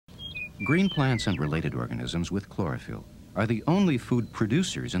Green plants and related organisms with chlorophyll are the only food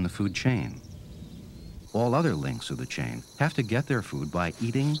producers in the food chain. All other links of the chain have to get their food by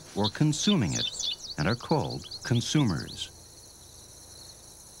eating or consuming it and are called consumers.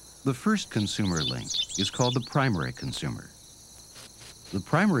 The first consumer link is called the primary consumer. The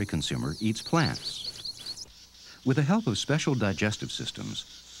primary consumer eats plants. With the help of special digestive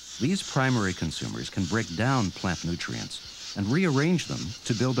systems, these primary consumers can break down plant nutrients and rearrange them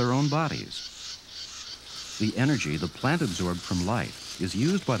to build their own bodies. The energy the plant absorbed from light is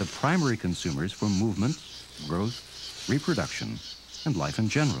used by the primary consumers for movement, growth, reproduction, and life in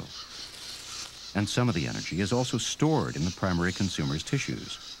general. And some of the energy is also stored in the primary consumer's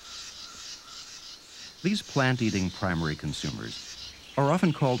tissues. These plant-eating primary consumers are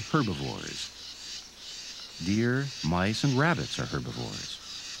often called herbivores. Deer, mice, and rabbits are herbivores.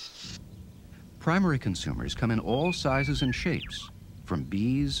 Primary consumers come in all sizes and shapes, from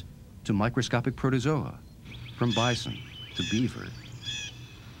bees to microscopic protozoa, from bison to beaver.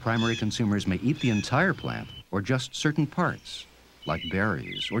 Primary consumers may eat the entire plant or just certain parts, like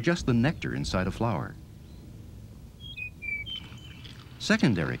berries or just the nectar inside a flower.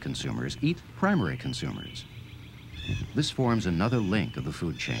 Secondary consumers eat primary consumers. This forms another link of the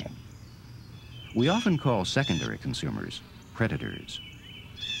food chain. We often call secondary consumers predators.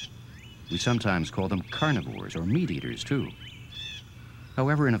 We sometimes call them carnivores or meat eaters too.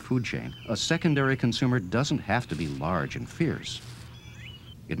 However, in a food chain, a secondary consumer doesn't have to be large and fierce.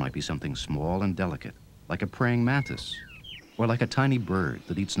 It might be something small and delicate, like a praying mantis, or like a tiny bird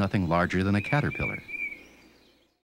that eats nothing larger than a caterpillar.